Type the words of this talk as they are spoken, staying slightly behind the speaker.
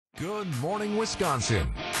Good morning, Wisconsin.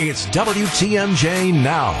 It's WTMJ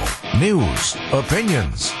Now. News,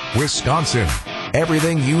 opinions, Wisconsin.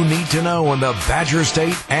 Everything you need to know in the Badger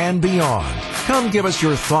State and beyond. Come give us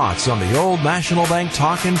your thoughts on the Old National Bank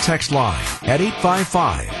talk and text line at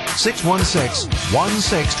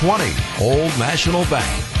 855-616-1620. Old National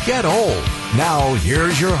Bank. Get old. Now,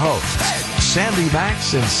 here's your hosts, Sandy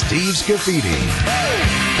Max and Steve Scafidi.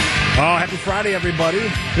 Oh, happy Friday, everybody.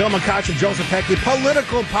 Bill McCotch and Joseph Heckey.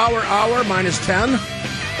 Political Power Hour, -10.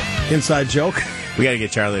 Inside joke. We got to get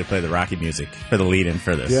Charlie to play the Rocky music for the lead-in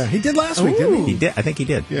for this. Yeah, he did last week, didn't he? He did. I think he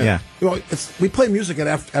did. Yeah. Well, we play music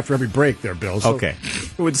after every break there, Bill. So Okay.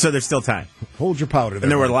 So there's still time. Hold your powder there.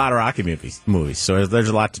 And there were a lot of Rocky movies, so there's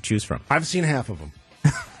a lot to choose from. I've seen half of them.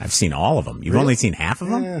 I've seen all of them. You've only seen half of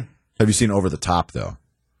them? Yeah. Have you seen Over the Top, though?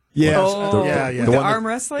 Yes. The The one arm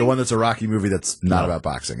wrestling? The one that's a Rocky movie that's not about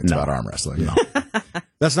boxing. It's about arm wrestling. No.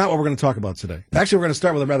 That's not what we're going to talk about today. Actually, we're going to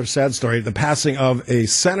start with a rather sad story. The passing of a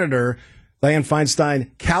senator, Diane Feinstein,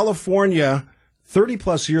 California,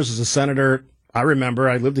 30-plus years as a senator. I remember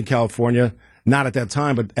I lived in California, not at that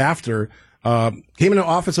time, but after. Came into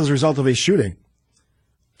office as a result of a shooting.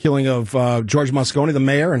 Killing of George Moscone, the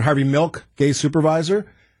mayor, and Harvey Milk, gay supervisor.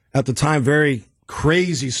 At the time, very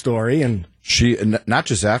crazy story. And She, not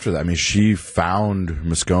just after that, I mean, she found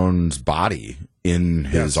Moscone's body in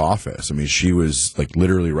his office. I mean, she was like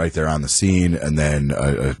literally right there on the scene, and then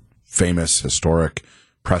a famous historic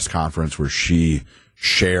press conference where she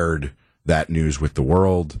shared that news with the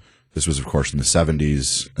world. This was, of course, in the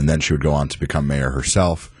 70s, and then she would go on to become mayor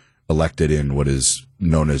herself, elected in what is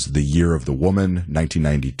known as the Year of the Woman,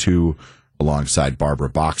 1992, alongside Barbara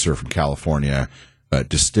Boxer from California. A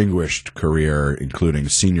distinguished career, including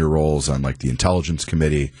senior roles on like the Intelligence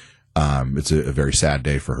Committee. It's a very sad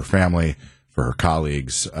day for her family, for her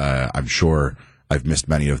colleagues. I'm sure I've missed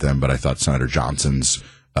many of them, but I thought Senator Johnson's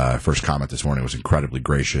first comment this morning was incredibly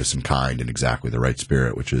gracious and kind in exactly the right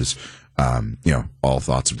spirit, which is, all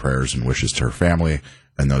thoughts and prayers and wishes to her family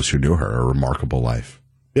and those who knew her. A remarkable life.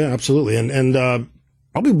 yeah, absolutely. And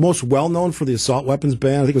probably most well-known for the assault weapons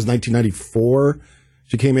ban. I think it was 1994.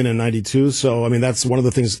 She came in 92. So, I mean, that's one of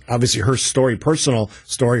the things, obviously her story, personal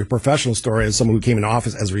story, professional story as someone who came into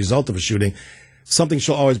office as a result of a shooting, something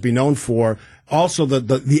she'll always be known for. Also,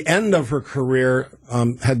 the end of her career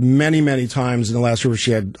had many, many times in the last year where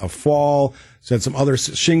she had a fall, she had some other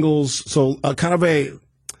shingles. So kind of a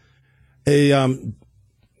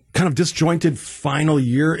kind of disjointed final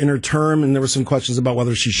year in her term, and there were some questions about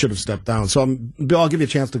whether she should have stepped down. So, Bill, I'll give you a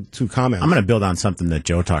chance to comment. I'm going to build on something that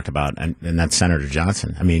Joe talked about, and that's Senator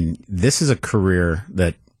Johnson. I mean, this is a career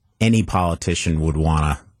that any politician would want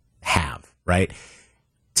to have, right?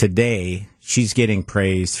 Today, she's getting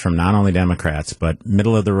praise from not only Democrats, but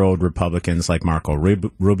middle-of-the-road Republicans like Marco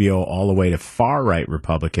Rubio, all the way to far-right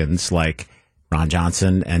Republicans like Ron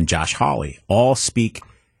Johnson and Josh Hawley. All speak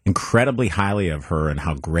incredibly highly of her and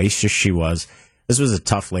how gracious she was. This was a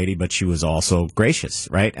tough lady, but she was also gracious,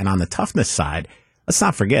 right? And on the toughness side, let's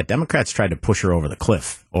not forget, Democrats tried to push her over the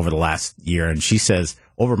cliff over the last year, and she says,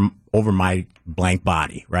 over my blank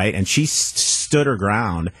body, right? And she stood her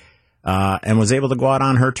ground and was able to go out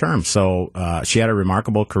on her terms. So she had a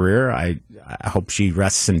remarkable career. I hope she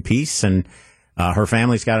rests in peace, and her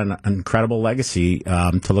family's got an incredible legacy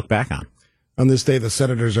to look back on. On this day, the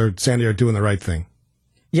senators are doing the right thing.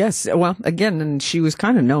 Yes. Well, again, and she was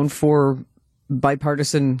kind of known for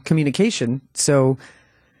bipartisan communication. So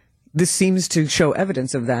this seems to show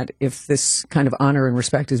evidence of that if this kind of honor and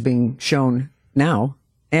respect is being shown now.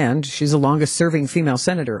 And she's the longest serving female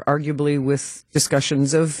senator, arguably with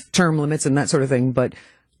discussions of term limits and that sort of thing. But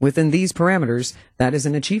within these parameters, that is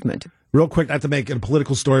an achievement. Real quick, not to make it a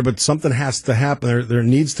political story, but something has to happen. There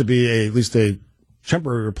needs to be at least a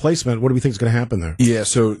temporary replacement. What do we think is going to happen there? Yeah,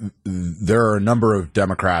 so there are a number of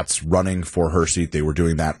Democrats running for her seat. They were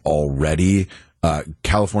doing that already.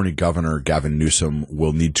 California Governor Gavin Newsom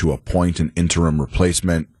will need to appoint an interim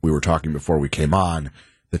replacement. We were talking before we came on.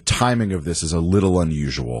 The timing of this is a little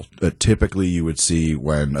unusual. Typically, you would see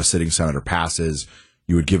when a sitting senator passes,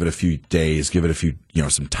 you would give it a few days, give it a few,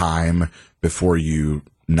 some time before you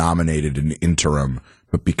nominated an interim.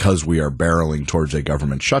 But because we are barreling towards a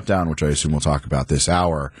government shutdown, which I assume we'll talk about this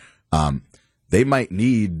hour, they might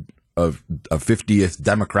need a 50th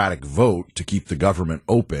Democratic vote to keep the government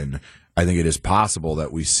open. I think it is possible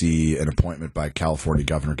that we see an appointment by California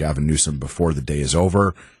Governor Gavin Newsom before the day is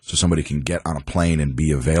over, so somebody can get on a plane and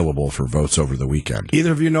be available for votes over the weekend.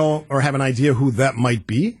 Either of you know or have an idea who that might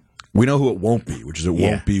be? We know who it won't be, which is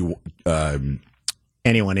won't be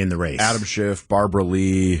anyone in the race. Adam Schiff, Barbara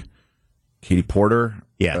Lee, Katie Porter.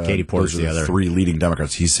 Yeah, Katie Porter's those are the other. 3 leading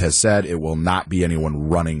Democrats. He has said it will not be anyone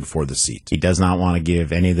running for the seat. He does not want to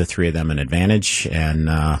give any of the 3 of them an advantage and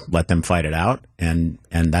let them fight it out, and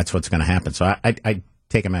that's what's going to happen. So I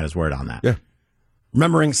take him at his word on that. Yeah.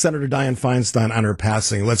 Remembering Senator Diane Feinstein on her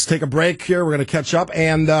passing. Let's take a break here. We're going to catch up,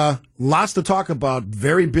 and lots to talk about.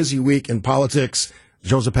 Very busy week in politics.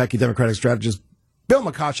 Joe Zepecki, Democratic strategist, Bill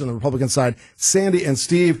McCoshen on the Republican side, Sandy and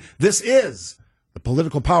Steve. This is the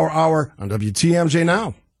Political Power Hour on WTMJ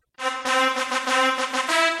Now.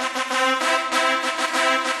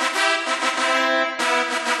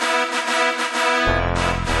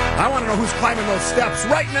 I want to know who's climbing those steps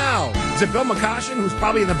right now. Is it Bill McCoshen, who's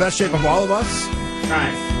probably in the best shape of all of us?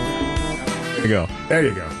 There you go. There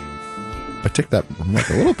you go. I take that like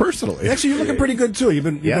a little personally. Actually, you're looking pretty good too. You've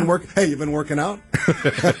been working out.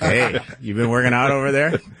 Hey, you've been working out over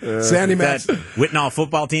there? Sandy That Matt. Whitnall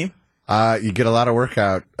football team? You get a lot of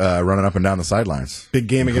workout running up and down the sidelines. Big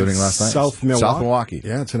game including against last night. South Milwaukee. South Milwaukee.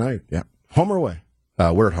 Yeah, tonight. Yeah. Home or away?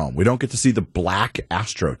 We're at home. We don't get to see the black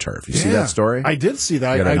AstroTurf. You see that story? I did see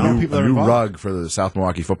that. Got I know a people that are new involved. rug for the South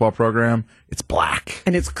Milwaukee football program. It's black.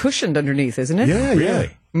 And it's cushioned underneath, isn't it? Yeah, Really? yeah.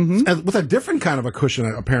 Mm-hmm. And with a different kind of a cushion,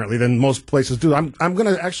 apparently, than most places do. I'm going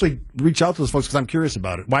to actually reach out to those folks because I'm curious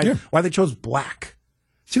about it. Why they chose black?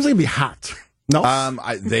 Seems like it'd be hot. No,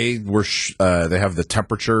 They have the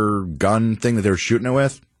temperature gun thing that they were shooting it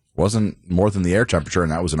with. Wasn't more than the air temperature,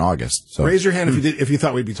 and that was in August. So raise your hand if you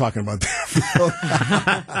thought we'd be talking about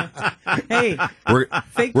that. Hey, we're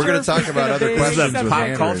fake going to turf talk is about gonna other be questions. This is a with pop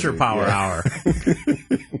hand culture raising. power Yeah. hour.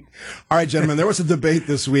 All right, gentlemen, there was a debate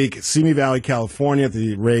this week, Simi Valley, California, at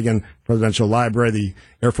the Reagan Presidential Library, the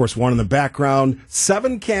Air Force One in the background.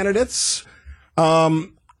 7 candidates.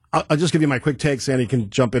 I'll just give you my quick take. Sandy can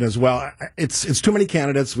jump in as well. It's too many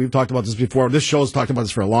candidates. We've talked about this before. This show's talked about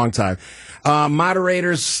this for a long time.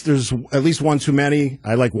 Moderators, there's at least one too many.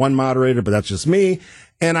 I like one moderator, but that's just me.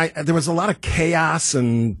 And there was a lot of chaos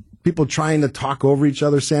and people trying to talk over each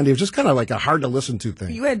other, Sandy. It was just kind of like a hard to listen to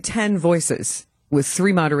thing. You had 10 voices with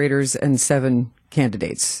 3 moderators and 7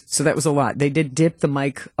 candidates. So that was a lot. They did dip the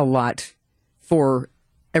mic a lot for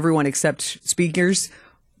everyone except speakers,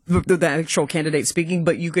 the actual candidate speaking,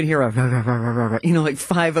 but you could hear like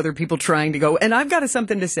 5 other people trying to go. And I've got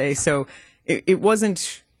something to say. So it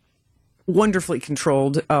wasn't wonderfully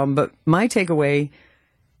controlled. But my takeaway,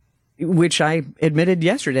 which I admitted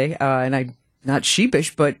yesterday, and I'm not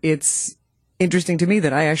sheepish, but it's interesting to me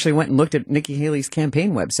that I actually went and looked at Nikki Haley's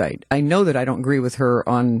campaign website. I know that I don't agree with her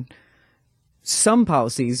on some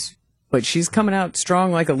policies, but she's coming out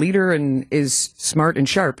strong like a leader and is smart and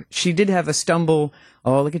sharp. She did have a stumble.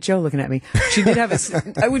 Oh, look at Joe looking at me. She did have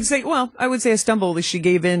I would say a stumble. She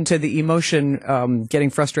gave in to the emotion,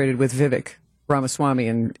 getting frustrated with Vivek Ramaswamy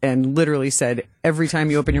and literally said, every time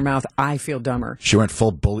you open your mouth, I feel dumber. She went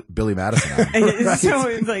full Billy Madison on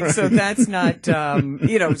him. Right. So that's not,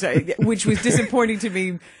 which was disappointing to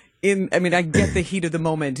me. I get the heat of the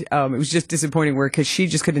moment. It was just disappointing because she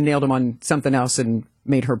just could have nailed him on something else and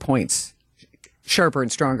made her points sharper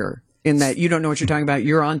and stronger in that you don't know what you're talking about.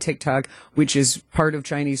 You're on TikTok, which is part of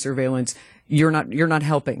Chinese surveillance. You're not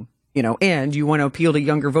helping, and you want to appeal to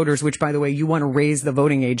younger voters, which, by the way, you want to raise the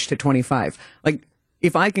voting age to 25. Like,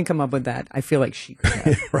 if I can come up with that, I feel like she could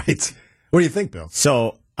have. Right. What do you think, Bill?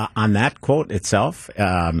 So on that quote itself,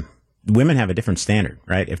 women have a different standard,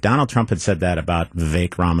 right? If Donald Trump had said that about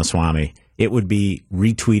Vivek Ramaswamy, it would be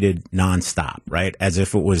retweeted nonstop, right? As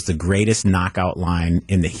if it was the greatest knockout line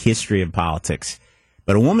in the history of politics.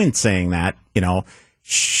 But a woman saying that,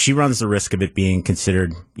 she runs the risk of it being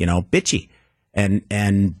considered, bitchy.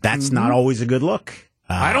 And that's not always a good look.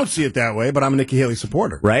 I don't see it that way, but I'm a Nikki Haley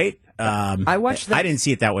supporter. Right? I watched that. I didn't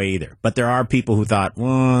see it that way either. But there are people who thought,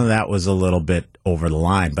 well, that was a little bit over the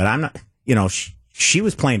line. But I'm not, she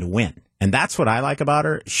was playing to win. And that's what I like about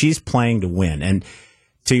her. She's playing to win. And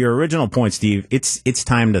to your original point, Steve, it's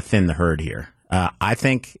time to thin the herd here. I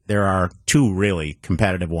think there are 2 really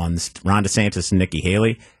competitive ones, Ron DeSantis and Nikki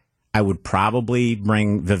Haley. I would probably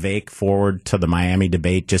bring Vivek forward to the Miami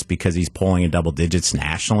debate just because he's polling in double digits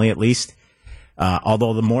nationally, at least.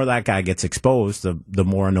 Although the more that guy gets exposed, the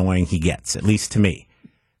more annoying he gets, at least to me.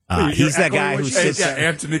 He's that guy who sits.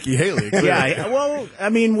 and to Nikki Haley. Yeah, well,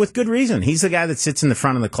 with good reason. He's the guy that sits in the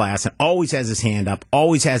front of the class and always has his hand up,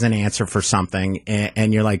 always has an answer for something,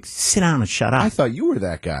 and you're like, sit down and shut up. I thought you were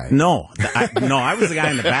that guy. No, I was the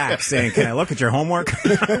guy in the back saying, "Can I look at your homework?"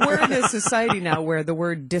 We're in a society now where the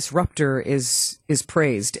word disruptor is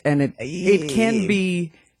praised, and it can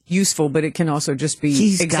be useful, but it can also just be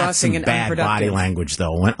He's got exhausting some and bad unproductive. body language,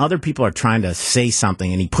 though. When other people are trying to say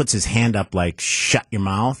something and he puts his hand up like, shut your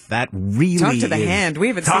mouth, that really Talk to the is- hand. We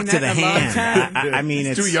haven't Talk seen to that the in a long hand. time. I mean,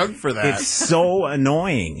 He's it's too young for that. It's so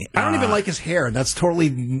annoying. I don't even like his hair. That's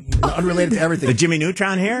totally unrelated to everything. The Jimmy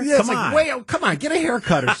Neutron hair? Yeah, it's Come like, on. wait, come on, get a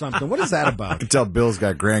haircut or something. What is that I about? can tell Bill's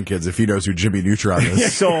got grandkids if he knows who Jimmy Neutron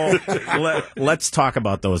is. So let's talk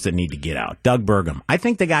about those that need to get out. Doug Burgum. I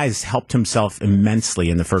think the guy's helped himself immensely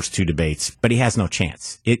in the first two debates, but he has no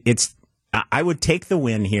chance. I would take the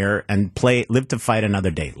win here and live to fight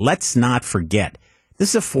another day. Let's not forget,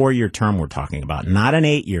 this is a 4-year term we're talking about, not an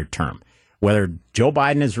 8-year term. Whether Joe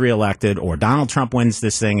Biden is reelected or Donald Trump wins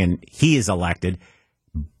this thing and he is elected,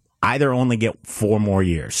 either only get 4 more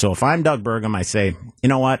years. So if I'm Doug Burgum, I say, you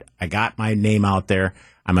know what? I got my name out there.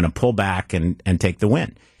 I'm going to pull back and take the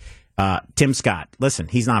win. Tim Scott, listen,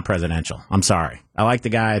 he's not presidential. I'm sorry. I like the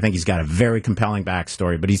guy. I think he's got a very compelling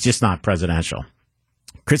backstory, but he's just not presidential.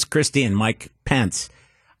 Chris Christie and Mike Pence,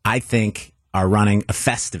 I think, are running a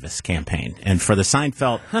Festivus campaign. And for the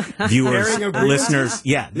Seinfeld viewers, listeners,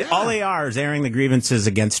 all they are is airing the grievances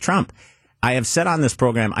against Trump. I have said on this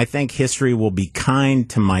program, I think history will be kind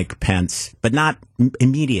to Mike Pence, but not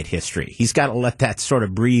immediate history. He's got to let that sort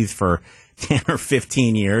of breathe for 10 or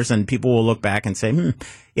 15 years, and people will look back and say,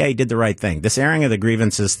 yeah, he did the right thing. This airing of the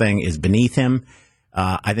grievances thing is beneath him.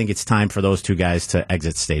 I think it's time for those two guys to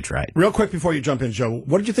exit stage right. Real quick before you jump in, Joe,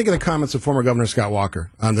 what did you think of the comments of former Governor Scott Walker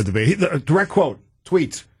on the debate? Direct quote,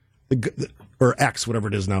 tweet, or X, whatever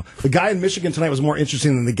it is now. The guy in Michigan tonight was more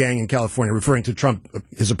interesting than the gang in California, referring to Trump,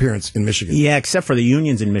 his appearance in Michigan. Yeah, except for the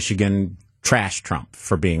unions in Michigan trashed Trump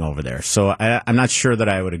for being over there. So I'm not sure that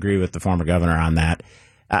I would agree with the former governor on that.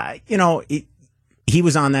 He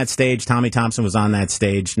was on that stage. Tommy Thompson was on that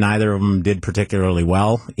stage. Neither of them did particularly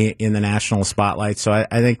well in the national spotlight. So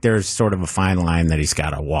I think there's sort of a fine line that he's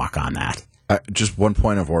got to walk on that. Just one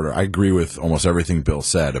point of order. I agree with almost everything Bill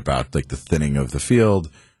said about like the thinning of the field,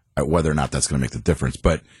 whether or not that's going to make the difference.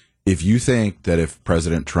 But if you think that if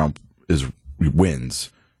President Trump wins,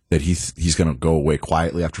 that he's going to go away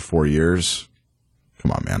quietly after 4 years,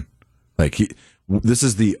 come on, man. This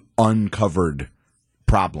is the uncovered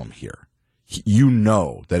problem here. You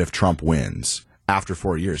know that if Trump wins after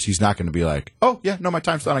 4 years, he's not going to be like, oh, yeah, no, my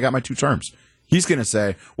time's done. I got my 2 terms. He's going to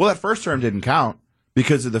say, well, that first term didn't count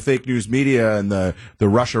because of the fake news media and the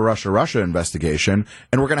Russia investigation,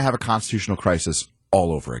 and we're going to have a constitutional crisis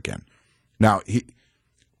all over again. Now,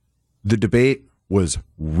 the debate was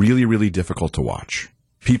really, really difficult to watch.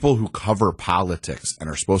 People who cover politics and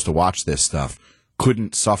are supposed to watch this stuff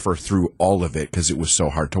couldn't suffer through all of it because it was so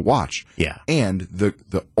hard to watch. Yeah. And the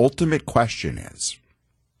ultimate question is,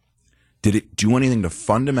 did it do anything to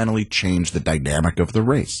fundamentally change the dynamic of the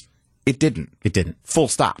race? It didn't. It didn't. Full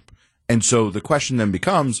stop. And so the question then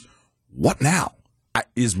becomes, what now?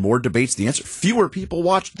 Is more debates the answer? Fewer people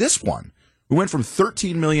watched this one. We went from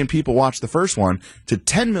 13 million people watched the first one to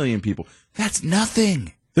 10 million people. That's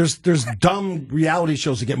nothing. There's dumb reality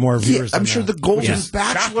shows that get more viewers. I'm than sure that. the Golden Yes.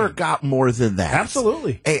 Bachelor Shocking. got more than that.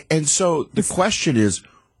 Absolutely. And so the question is,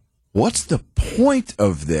 what's the point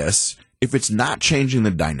of this if it's not changing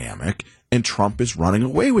the dynamic and Trump is running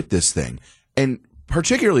away with this thing? And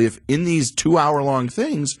particularly if in these 2-hour-long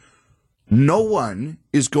things, no one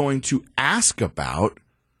is going to ask about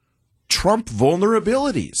Trump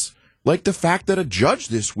vulnerabilities. Like the fact that a judge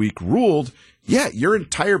this week ruled, yeah, your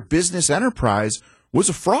entire business enterprise was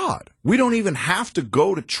a fraud. We don't even have to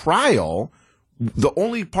go to trial. The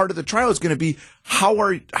only part of the trial is going to be how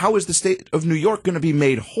is the state of New York going to be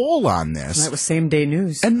made whole on this? That was same day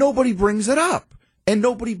news. And nobody brings it up. And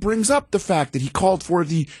nobody brings up the fact that he called for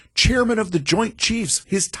the chairman of the Joint Chiefs,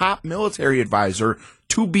 his top military advisor,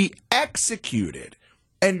 to be executed.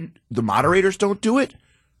 And the moderators don't do it.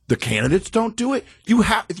 The candidates don't do it.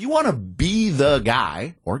 If you want to be the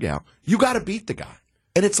guy or gal, you got to beat the guy.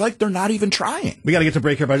 And it's like they're not even trying. We got to get to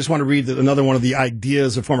break here, but I just want to read another one of the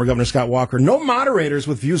ideas of former Governor Scott Walker. No moderators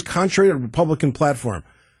with views contrary to the Republican platform.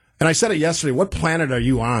 And I said it yesterday. What planet are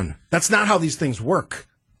you on? That's not how these things work.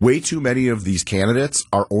 Way too many of these candidates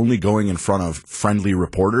are only going in front of friendly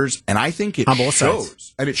reporters. And I think it On both shows.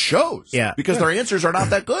 sides. And it shows. Yeah. Because their answers are not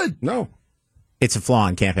that good. No. It's a flaw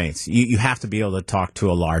in campaigns. You have to be able to talk to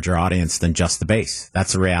a larger audience than just the base.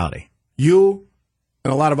 That's the reality. You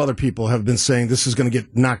and a lot of other people have been saying this is going to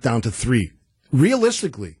get knocked down to 3.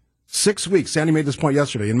 Realistically, 6 weeks. Sandy made this point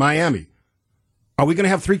yesterday in Miami. Are we going to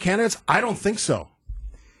have 3 candidates? I don't think so.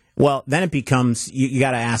 Well, then it becomes, you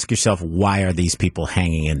got to ask yourself, why are these people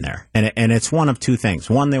hanging in there? And it's one of two things.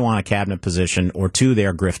 One, they want a cabinet position, or two,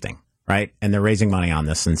 they're grifting, right? And they're raising money on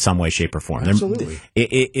this in some way, shape, or form. Absolutely.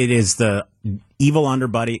 It is the evil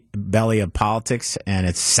underbelly of politics, and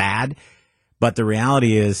it's sad. But the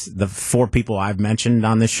reality is the 4 people I've mentioned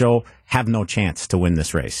on this show have no chance to win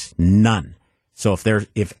this race. None. So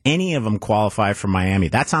if any of them qualify for Miami,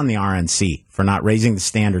 that's on the RNC for not raising the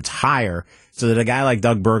standards higher so that a guy like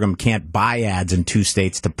Doug Burgum can't buy ads in 2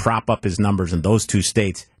 states to prop up his numbers in those 2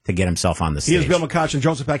 states to get himself on the stage. He is Bill McCoshen,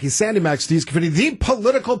 Joseph Pecky, Sandy Max, Steve Scafidi, the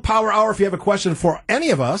Political Power Hour. If you have a question for any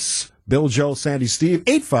of us, Bill, Joe, Sandy, Steve,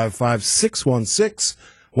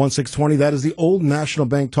 855-616-1620. That is the old National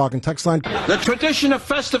Bank talk and text line. The tradition of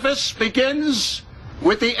Festivus begins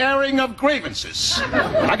with the airing of grievances.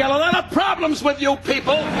 I got a lot of problems with you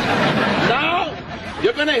people. Now,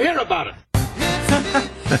 you're going to hear about it.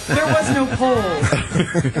 There was no poll.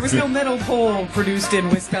 There was no metal poll produced in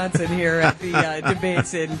Wisconsin here at the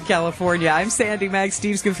debates in California. I'm Sandy Mag,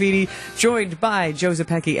 Steve Scafidi, joined by Joe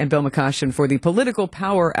Zepecki and Bill McCoshen for the Political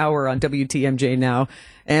Power Hour on WTMJ Now.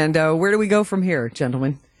 And where do we go from here,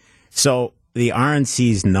 gentlemen? So the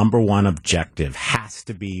RNC's number one objective has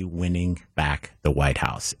to be winning back the White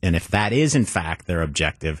House. And if that is, in fact, their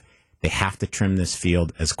objective, they have to trim this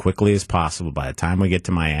field as quickly as possible by the time we get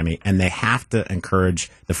to Miami, and they have to encourage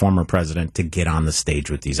the former president to get on the stage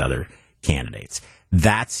with these other candidates.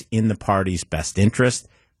 That's in the party's best interest,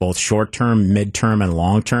 both short-term, midterm, and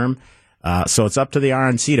long-term. So it's up to the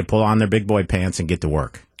RNC to pull on their big boy pants and get to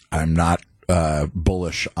work. I'm not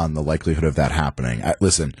bullish on the likelihood of that happening.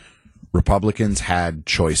 Listen, Republicans had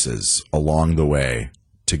choices along the way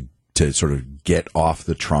to sort of get off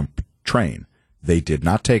the Trump train. They did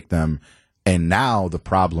not take them, and now the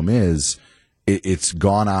problem is it's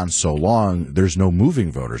gone on so long, there's no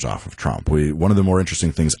moving voters off of Trump. One of the more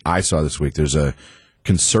interesting things I saw this week, there's a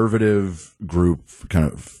conservative group,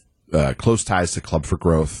 kind of close ties to Club for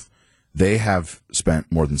Growth. They have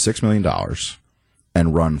spent more than $6 million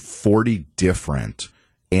and run 40 different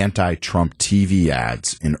anti-Trump TV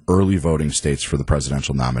ads in early voting states for the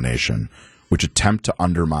presidential nomination, which attempt to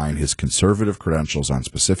undermine his conservative credentials on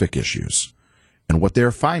specific issues. And what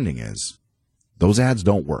they're finding is those ads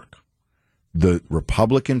don't work. The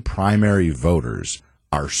Republican primary voters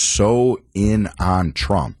are so in on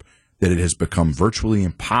Trump that it has become virtually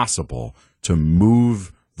impossible to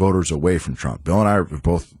move voters away from Trump. Bill and I have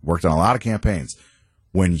both worked on a lot of campaigns.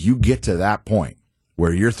 When you get to that point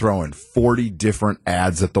where you're throwing 40 different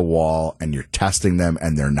ads at the wall and you're testing them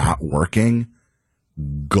and they're not working,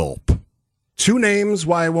 gulp. 2 names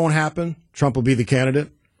why it won't happen. Trump will be the candidate.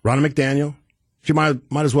 Ronna McDaniel. She might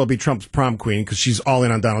as well be Trump's prom queen because she's all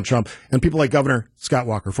in on Donald Trump. And people like Governor Scott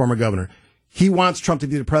Walker, former governor. He wants Trump to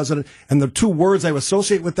be the president. And the 2 words I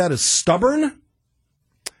associate with that is stubborn.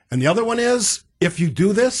 And the other one is, if you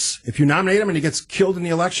do this, if you nominate him and he gets killed in the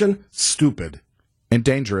election, stupid. And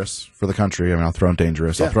dangerous for the country. I mean, I'll throw in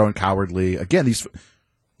dangerous. Yeah. I'll throw in cowardly. Again, these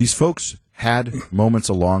folks had moments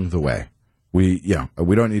along the way. We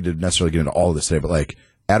don't need to necessarily get into all of this today, but like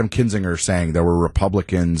Adam Kinzinger saying there were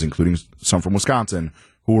Republicans, including some from Wisconsin,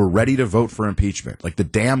 who were ready to vote for impeachment. Like the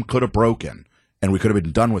dam could have broken and we could have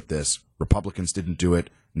been done with this. Republicans didn't do it.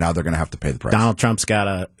 Now they're going to have to pay the price. Donald Trump's got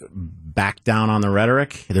to back down on the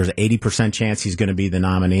rhetoric. There's an 80% chance he's going to be the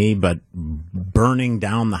nominee, but burning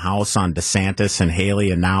down the House on DeSantis and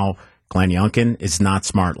Haley and now Glenn Youngkin is not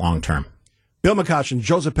smart long term. Bill McCoshen,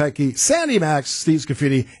 Joseph Pecky, Sandy Max, Steve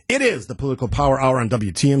Scafidi. It is the Political Power Hour on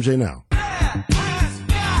WTMJ Now.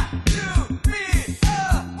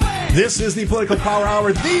 This is the Political Power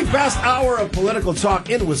Hour, the best hour of political talk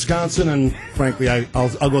in Wisconsin, and frankly,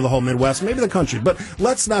 I'll go the whole Midwest, maybe the country. But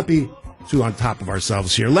let's not be too on top of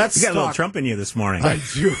ourselves here. Let's You got a little Trump in you this morning. I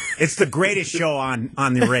do. It's the greatest show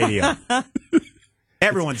on the radio.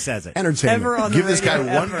 Everyone says it. Entertainment. Give this guy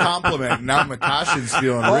one compliment. Now McCoshen's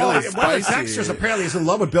feeling really spicy. One of the texters apparently is in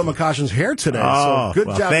love with Bill McCoshen's hair today. Oh, so good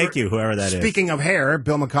well, job. thank you, whoever that is. Speaking of hair,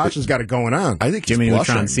 Bill McCoshen's got it going on. I think Jimmy he's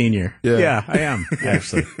Neutron blushing. Sr. Yeah, I am,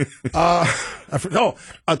 actually. A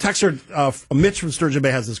texter, Mitch from Sturgeon Bay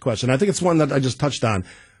has this question. I think it's one that I just touched on.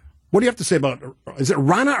 What do you have to say about, is it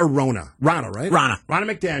Ronna or Rona? Ronna, right? Ronna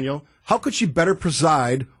McDaniel. How could she better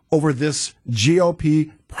preside over this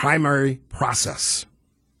GOP primary process?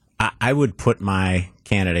 I would put my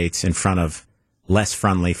candidates in front of less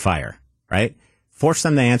friendly fire, right? Force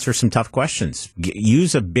them to answer some tough questions.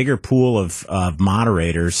 Use a bigger pool of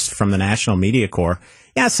moderators from the National Media Corps.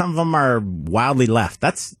 Yeah, some of them are wildly left.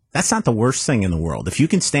 That's not the worst thing in the world. If you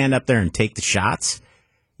can stand up there and take the shots,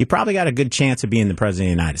 you probably got a good chance of being the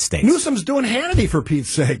president of the United States. Newsom's doing Hannity, for Pete's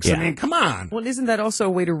sakes. Yeah. I mean, come on. Well, isn't that also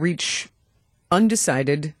a way to reach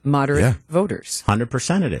undecided, moderate voters?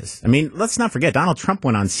 100% it is. I mean, let's not forget, Donald Trump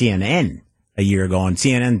went on CNN a year ago, and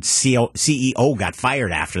CNN CEO got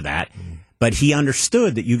fired after that. But he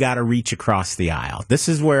understood that you got to reach across the aisle. This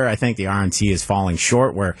is where I think the RNC is falling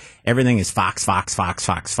short, where everything is Fox, Fox, Fox,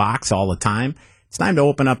 Fox, Fox all the time. It's time to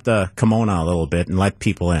open up the kimono a little bit and let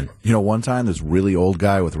people in. You know, one time this really old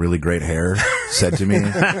guy with really great hair said to me,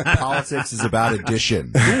 politics is about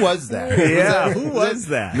addition. Who was that? Who was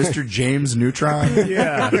that? Mr. James Neutron?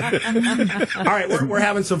 Yeah. All right, we're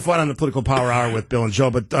having some fun on the Political Power Hour with Bill and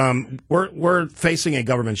Joe, but we're facing a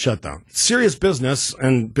government shutdown. Serious business,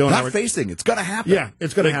 and Bill and I Not facing. It's going to happen. Yeah,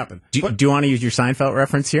 it's going to happen. Do you want to use your Seinfeld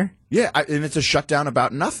reference here? Yeah, and it's a shutdown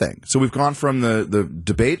about nothing. So we've gone from the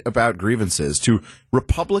debate about grievances to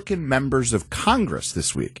Republican members of Congress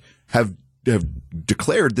this week have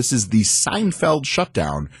declared this is the Seinfeld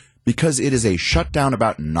shutdown because it is a shutdown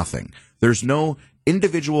about nothing. There's no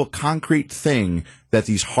individual concrete thing that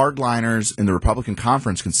these hardliners in the Republican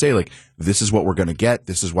conference can say, like, this is what we're going to get.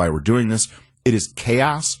 This is why we're doing this. It is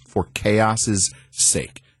chaos for chaos's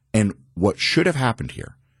sake. And what should have happened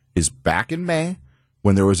here is back in May,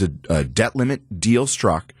 when there was a debt limit deal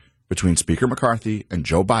struck between Speaker McCarthy and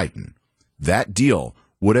Joe Biden, that deal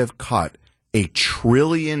would have cut $1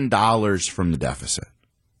 trillion from the deficit.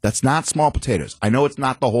 That's not small potatoes. I know it's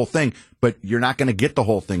not the whole thing, but you're not going to get the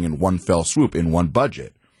whole thing in one fell swoop, in one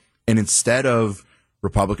budget. And instead of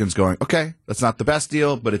Republicans going, okay, that's not the best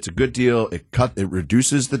deal, but it's a good deal, it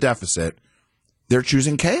reduces the deficit, they're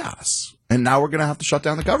choosing chaos. And now we're going to have to shut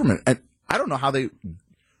down the government. And I don't know how they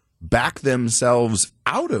back themselves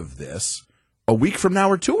out of this a week from now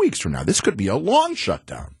or 2 weeks from now. This could be a long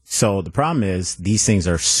shutdown. So the problem is these things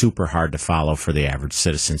are super hard to follow for the average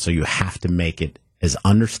citizen. So you have to make it as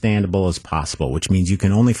understandable as possible, which means you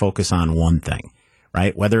can only focus on one thing,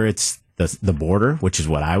 right? Whether it's the border, which is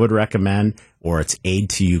what I would recommend, or it's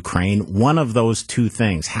aid to Ukraine. One of those two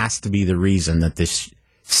things has to be the reason that this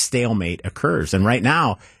stalemate occurs. And right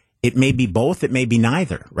now, it may be both, it may be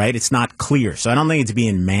neither, right? It's not clear. So I don't think it's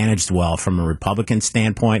being managed well from a Republican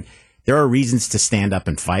standpoint. There are reasons to stand up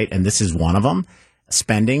and fight, and this is one of them.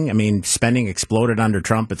 Spending exploded under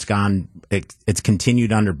Trump. It's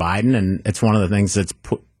continued under Biden, and it's one of the things that's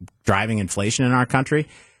driving inflation in our country.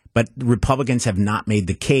 But Republicans have not made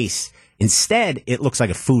the case. Instead, it looks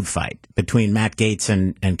like a food fight between Matt Gaetz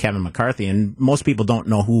and Kevin McCarthy, and most people don't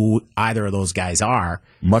know who either of those guys are.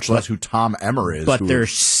 Much less who Tom Emmer is. But they're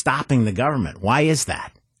stopping the government. Why is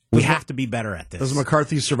that? We have to be better at this. Does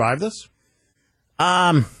McCarthy survive this?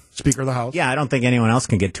 Speaker of the House? Yeah, I don't think anyone else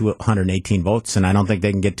can get 218 votes, and I don't think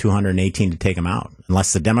they can get 218 to take him out,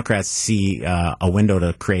 unless the Democrats see a window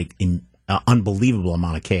to create an unbelievable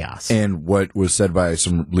amount of chaos. And what was said by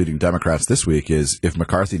some leading Democrats this week is if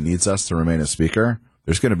McCarthy needs us to remain as Speaker,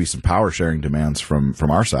 there's going to be some power-sharing demands from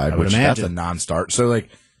our side, which that's a non-start. So,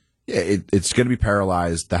 it's going to be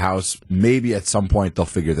paralyzed. The House, maybe at some point they'll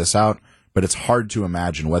figure this out, but it's hard to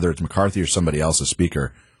imagine whether it's McCarthy or somebody else as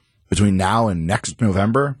Speaker. Between now and next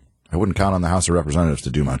November, I wouldn't count on the House of Representatives to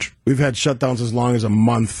do much. We've had shutdowns as long as a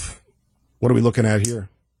month. What are we looking at here?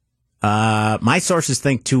 My sources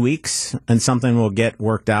think 2 weeks and something will get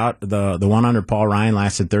worked out. The one under Paul Ryan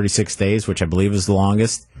lasted 36 days, which I believe is the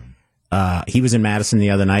longest. He was in Madison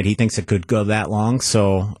the other night. He thinks it could go that long.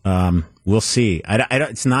 So we'll see.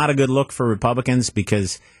 It's not a good look for Republicans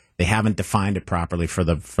because they haven't defined it properly for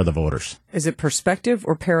the voters. Is it perspective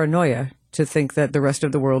or paranoia to think that the rest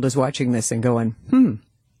of the world is watching this and going,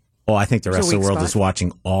 Oh, I think the rest of the world is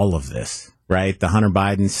watching all of this, right? The Hunter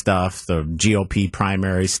Biden stuff, the GOP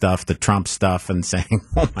primary stuff, the Trump stuff, and saying,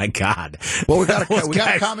 "Oh my God!" Well, we got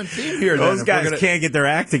a common theme here. Those guys can't get their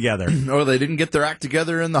act together. Oh, they didn't get their act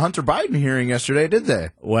together in the Hunter Biden hearing yesterday, did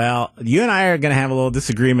they? Well, you and I are going to have a little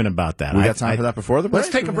disagreement about that. We got time for that before the break?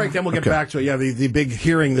 Let's take a break, then we'll get back to it. Yeah, the big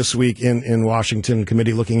hearing this week in Washington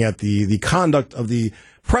committee looking at the conduct of the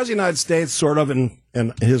President of the United States, sort of, and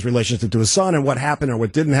his relationship to his son and what happened or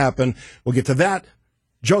what didn't happen. We'll get to that.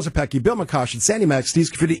 Joseph Pecky, Bill McCoshen, Sandy Mack, Steve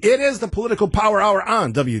Scafidi. It is the Political Power Hour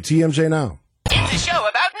on WTMJ Now. It's a show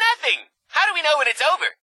about nothing. How do we know when it's over?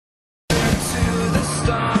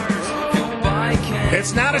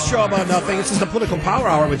 It's not a show about nothing. This is the Political Power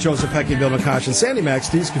Hour with Joseph Pecky, Bill McCoshen, Sandy Mack,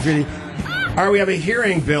 Steve Scafidi. All right, we have a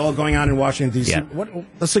hearing, Bill, going on in Washington, D.C. Yeah. What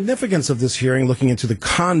the significance of this hearing, looking into the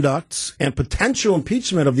conduct and potential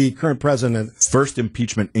impeachment of the current president? First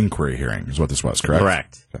impeachment inquiry hearing is what this was, correct?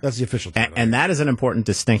 Correct. That's the official title. And that is an important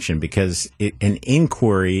distinction because an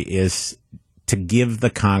inquiry is to give the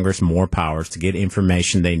Congress more powers to get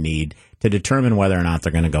information they need to determine whether or not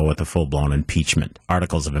they're going to go with a full-blown impeachment,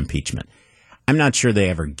 articles of impeachment. I'm not sure they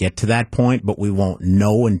ever get to that point, but we won't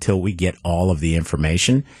know until we get all of the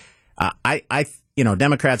information.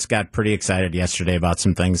 Democrats got pretty excited yesterday about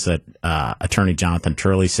some things that Attorney Jonathan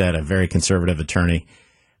Turley said, a very conservative attorney,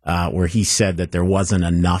 where he said that there wasn't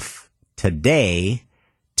enough today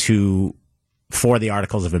for the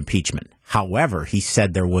articles of impeachment. However, he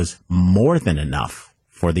said there was more than enough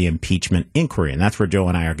for the impeachment inquiry, and that's where Joe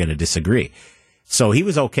and I are going to disagree. So he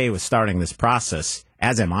was okay with starting this process,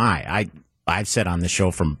 as am I. I've said on this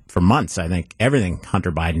show for months, I think everything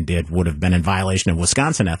Hunter Biden did would have been in violation of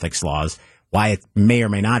Wisconsin ethics laws. Why it may or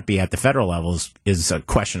may not be at the federal levels is a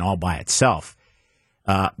question all by itself.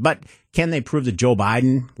 But can they prove that Joe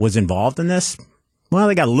Biden was involved in this? Well,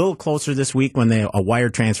 they got a little closer this week when a wire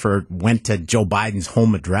transfer went to Joe Biden's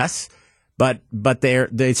home address, but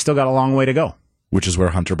they still got a long way to go. Which is where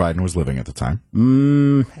Hunter Biden was living at the time.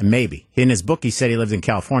 Maybe. In his book, he said he lived in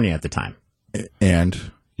California at the time.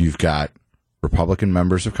 And you've got Republican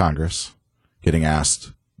members of Congress getting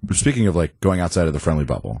asked, speaking of like going outside of the friendly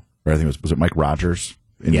bubble, right? I think was it Mike Rogers,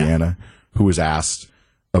 Indiana, who was asked,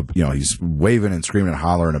 he's waving and screaming and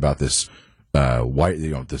hollering about this,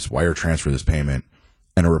 this wire transfer, this payment.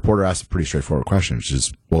 And a reporter asked a pretty straightforward question, which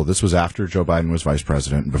is, well, this was after Joe Biden was vice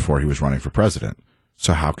president and before he was running for president.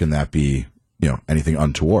 So how can that be, anything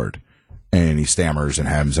untoward? And he stammers and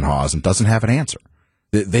hems and haws and doesn't have an answer.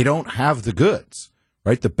 They don't have the goods,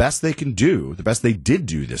 right? The best they can do, the best they did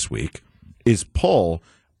do this week is pull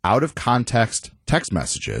out of context text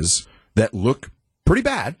messages that look pretty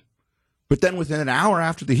bad. But then within an hour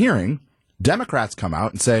after the hearing, Democrats come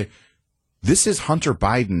out and say, this is Hunter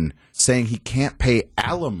Biden saying he can't pay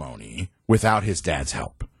alimony without his dad's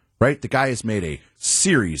help, right? The guy has made a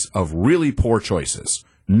series of really poor choices.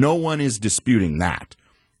 No one is disputing that.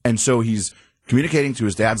 And so he's communicating to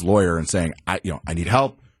his dad's lawyer and saying, I need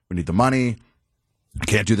help. We need the money. I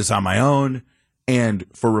can't do this on my own. And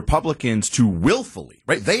for Republicans to willfully,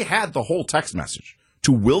 right? They had the whole text message.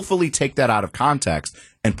 To willfully take that out of context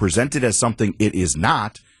and present it as something it is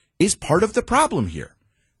not is part of the problem here.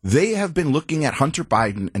 They have been looking at Hunter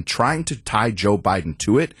Biden and trying to tie Joe Biden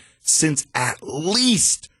to it since at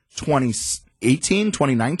least 2018,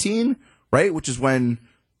 2019, right? Which is when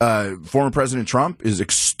former President Trump is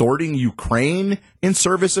extorting Ukraine in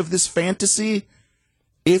service of this fantasy.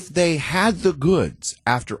 If they had the goods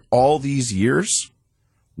after all these years,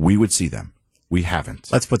 we would see them. We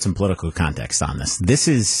haven't. Let's put some political context on this. This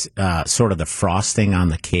is sort of the frosting on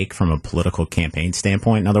the cake from a political campaign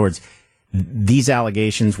standpoint. In other words, these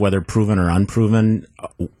allegations, whether proven or unproven,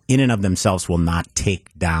 in and of themselves will not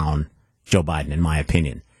take down Joe Biden, in my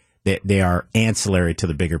opinion. They are ancillary to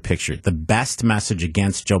the bigger picture. The best message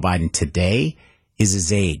against Joe Biden today is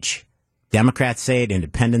his age. Democrats say it,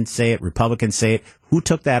 independents say it, Republicans say it. Who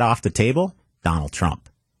took that off the table? Donald Trump.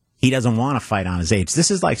 He doesn't want to fight on his age.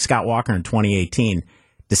 This is like Scott Walker in 2018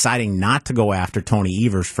 deciding not to go after Tony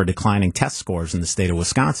Evers for declining test scores in the state of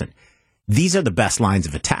Wisconsin. These are the best lines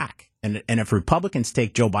of attack. And if Republicans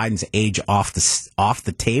take Joe Biden's age off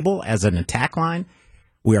the table as an attack line,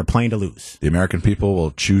 we are playing to lose. The American people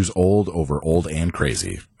will choose old over old and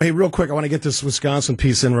crazy. Hey, real quick, I want to get this Wisconsin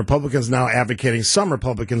piece in. Republicans now advocating, some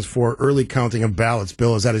Republicans, for early counting of ballots.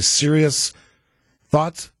 Bill, is that a serious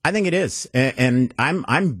thought? I think it is, and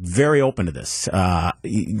I'm very open to this.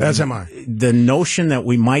 As am I. The notion that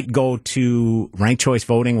we might go to ranked choice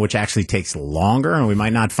voting, which actually takes longer, and we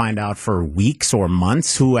might not find out for weeks or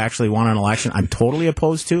months who actually won an election, I'm totally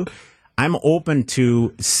opposed to. I'm open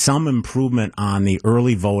to some improvement on the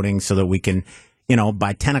early voting so that we can,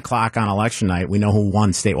 by 10 o'clock on election night, we know who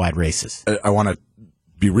won statewide races. I want to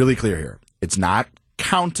be really clear here. It's not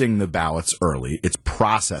counting the ballots early. It's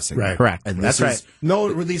processing. Right. Correct. And that's right. No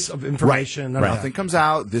release of information. Right. Nothing comes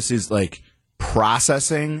out. This is like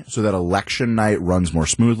processing so that election night runs more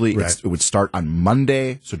smoothly. Right. It would start on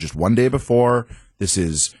Monday, so just one day before. This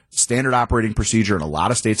is standard operating procedure in a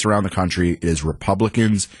lot of states around the country. It is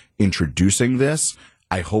Republicans introducing this.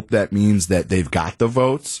 I hope that means that they've got the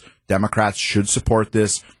votes. Democrats should support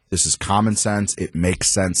this. This is common sense. It makes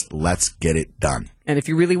sense. Let's get it done. And if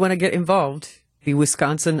you really want to get involved, the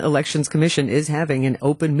Wisconsin Elections Commission is having an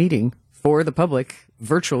open meeting for the public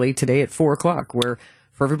virtually today at 4 o'clock, where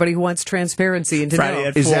for everybody who wants transparency and to Friday know.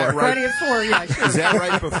 at 4. Friday at 4, yeah, sure. Is that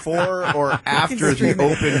right before or after the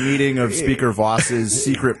open meeting of Speaker Voss's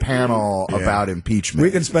secret panel about impeachment?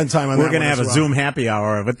 We can spend time on that. We're going to have a as well. Zoom happy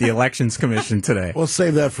hour with the Elections Commission today. We'll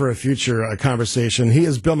save that for a future conversation. He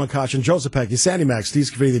is Bill McCutcheon, Joseph Pecky, Sandy Max, Steve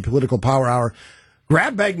Scafidi, the Political Power Hour.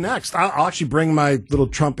 Grab bag next. I'll actually bring my little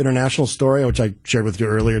Trump international story, which I shared with you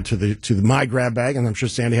earlier, to my grab bag, and I'm sure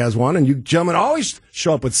Sandy has one. And you gentlemen always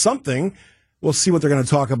show up with something. We'll see what they're going to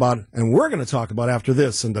talk about, and we're going to talk about after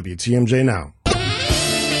this on WTMJ Now.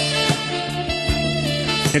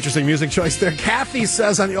 Interesting music choice there. Kathy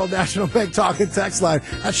says on the Old National Bank Talk and Text Line,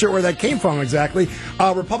 not sure where that came from exactly.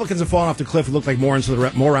 Republicans have fallen off the cliff. It looked like morons to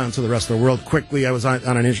the rest of the world quickly. I was on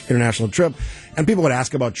an international trip, and people would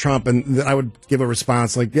ask about Trump, and I would give a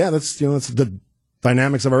response like, yeah, that's the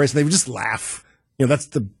dynamics of our race. And they would just laugh. That's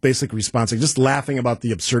the basic response. Like just laughing about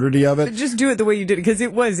the absurdity of it. But just do it the way you did it, because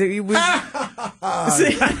it was. that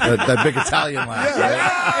big Italian laugh.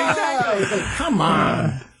 Yeah, exactly. Like, come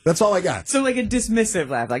on. That's all I got. So like a dismissive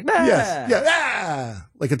laugh, like, bah. Yes,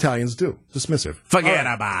 like Italians do. Dismissive. Forget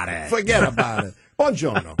about it. Forget about it.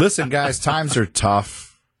 Buongiorno. Listen, guys, times are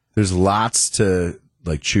tough. There's lots to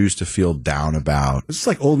choose to feel down about. It's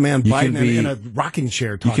like old man Biden in a rocking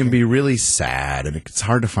chair talking. You can be really sad, and it's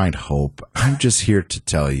hard to find hope. I'm just here to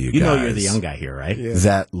tell you, You guys, know you're the young guy here, right? Yeah.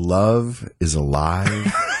 that love is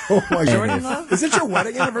alive. Oh my God. Is it your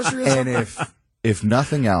wedding anniversary or something? And if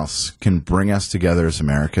nothing else can bring us together as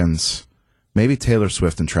Americans, maybe Taylor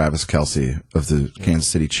Swift and Travis Kelce of the Kansas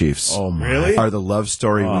City Chiefs are the love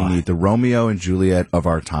story we need, the Romeo and Juliet of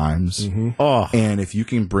our times. Mm-hmm. And if you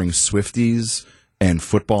can bring Swifties and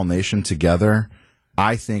Football Nation together,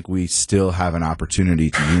 I think we still have an opportunity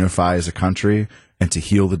to unify as a country and to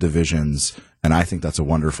heal the divisions. And I think that's a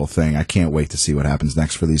wonderful thing. I can't wait to see what happens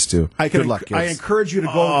next for these two. Good luck, kids. I encourage you to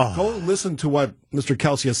go listen to what Mr.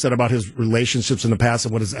 Kelce has said about his relationships in the past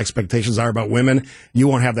and what his expectations are about women. You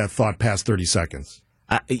won't have that thought past 30 seconds.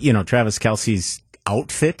 Travis Kelce's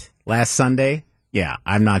outfit last Sunday, yeah,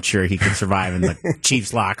 I'm not sure he could survive in the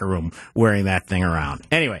Chiefs locker room wearing that thing around.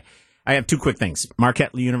 Anyway, I have two quick things.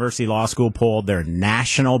 Marquette University Law School poll, their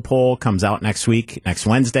national poll comes out next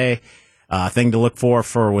Wednesday. Thing to look for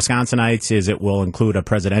Wisconsinites is it will include a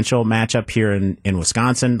presidential matchup here in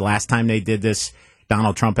Wisconsin. Last time they did this,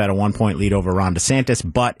 Donald Trump had a 1-point lead over Ron DeSantis,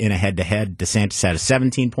 but in a head-to-head, DeSantis had a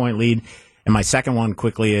 17-point lead. And my second one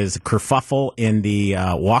quickly is kerfuffle in the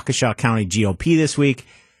Waukesha County GOP this week.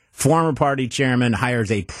 Former party chairman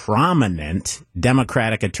hires a prominent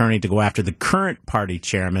Democratic attorney to go after the current party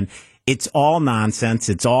chairman. It's all nonsense.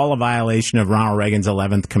 It's all a violation of Ronald Reagan's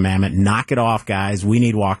 11th commandment. Knock it off, guys. We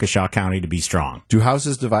need Waukesha County to be strong. Do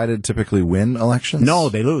houses divided typically win elections? No,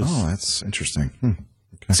 they lose. Oh, that's interesting.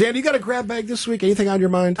 Okay. Sandy, you got a grab bag this week? Anything on your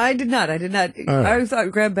mind? I did not. Right. I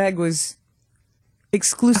thought grab bag was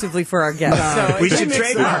exclusively for our guests. So we should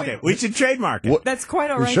trademark it. That's quite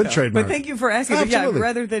all right. We should though. trademark. But thank you for asking. Absolutely. But yeah,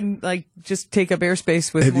 rather than just take up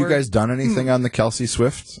airspace with Have more... you guys done anything on the Kelce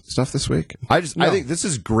Swift stuff this week? I think this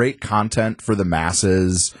is great content for the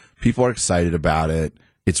masses. People are excited about it.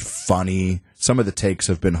 It's funny. Some of the takes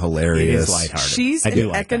have been hilarious. It is lighthearted. She's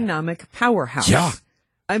an economic powerhouse. Yeah.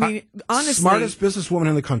 I mean, honestly, smartest businesswoman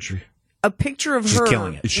in the country. a picture of She's her.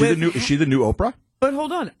 killing it. Is she the new Oprah? But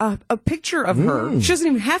hold on, a picture of her. She doesn't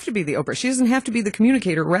even have to be the Oprah. She doesn't have to be the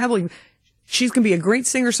communicator. She's going to be a great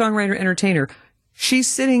singer, songwriter, entertainer. She's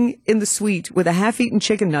sitting in the suite with a half-eaten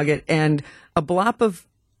chicken nugget and a blop of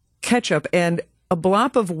ketchup and a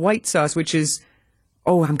blop of white sauce, which is,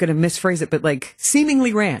 I'm going to misphrase it, but like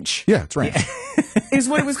seemingly ranch. Yeah, it's ranch. Is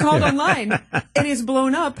what it was called online. It is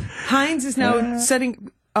blown up. Heinz is now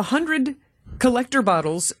setting 100 collector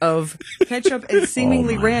bottles of ketchup and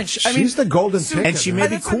seemingly ranch. I mean, She's the golden ticket. And she may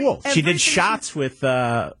be cool. She did everything shots with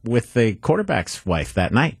the quarterback's wife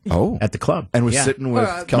that night. Oh. At the club. And was sitting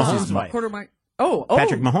with Kelsey's wife.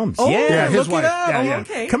 Patrick Mahomes. Oh, yeah, his look wife. it up. Yeah.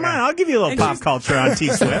 Okay. Come on, I'll give you a little And pop she's- culture on T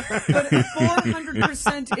Swift. But a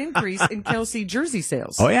 400% increase in Kelsey jersey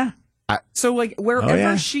sales. Oh yeah. So like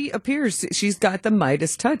wherever she appears, she's got the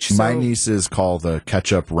Midas touch. So. My nieces call the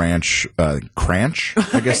ketchup ranch cranch.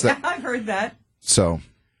 I guess that. I've heard that. So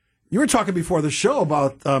You were talking before the show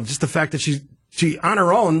about just the fact that she on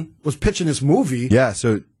her own was pitching this movie. yeah,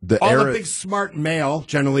 so the All the big smart male,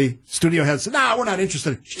 generally, studio heads said, we're not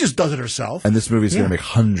interested. She just does it herself. and this movie is going to make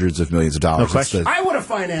hundreds of millions of dollars. No It's question. I would have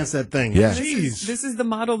financed that thing. Yeah. Jeez. This is the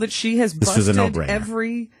model that she has This was a busted no-brainer.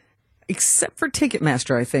 every, except for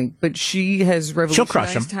Ticketmaster, I think. But she has She'll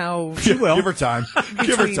crush 'em. revolutionized how She will. Give her time. Give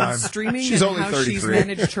her between time. streaming She's and only how she's 33.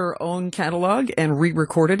 managed her own catalog and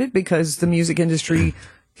re-recorded it because the music industry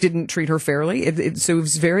didn't treat her fairly. So it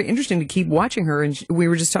was very interesting to keep watching her. And we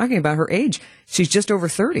were just talking about her age. She's just over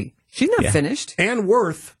 30. She's not finished. And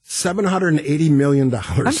worth $780 million.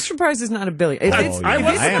 I'm surprised it's not $1 billion. If it's, yeah.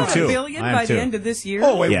 if it's I am not too. $1 billion I am by too. the end of this year,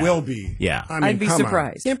 Oh, it Yeah. will be. Yeah. I mean, I'd be come on.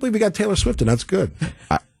 surprised. Can't believe we got Taylor Swift, and that's good.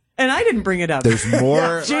 And I didn't bring it up. There's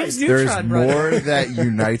more. James There's Neutron brought it more that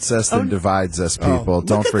unites us than divides us, people.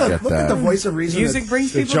 Don't forget Look at the that. voice of reason Music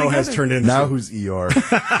brings that people Joe has together. turned into. Now who's Eeyore?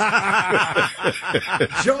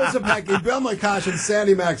 Joe Zapecki, Bill McCosh, and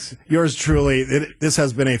Sandy Max, yours truly. This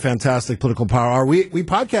has been a fantastic political power hour. We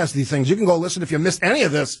podcast these things. You can go listen if you missed any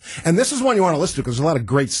of this. And this is one you want to listen to because there's a lot of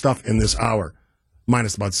great stuff in this hour,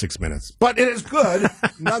 minus about 6 minutes. But it is good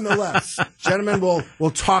nonetheless. Gentlemen,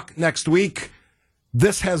 we'll talk next week.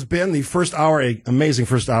 This has been the first hour, an amazing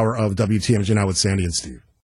first hour of WTMJ Now with Sandy and Steve.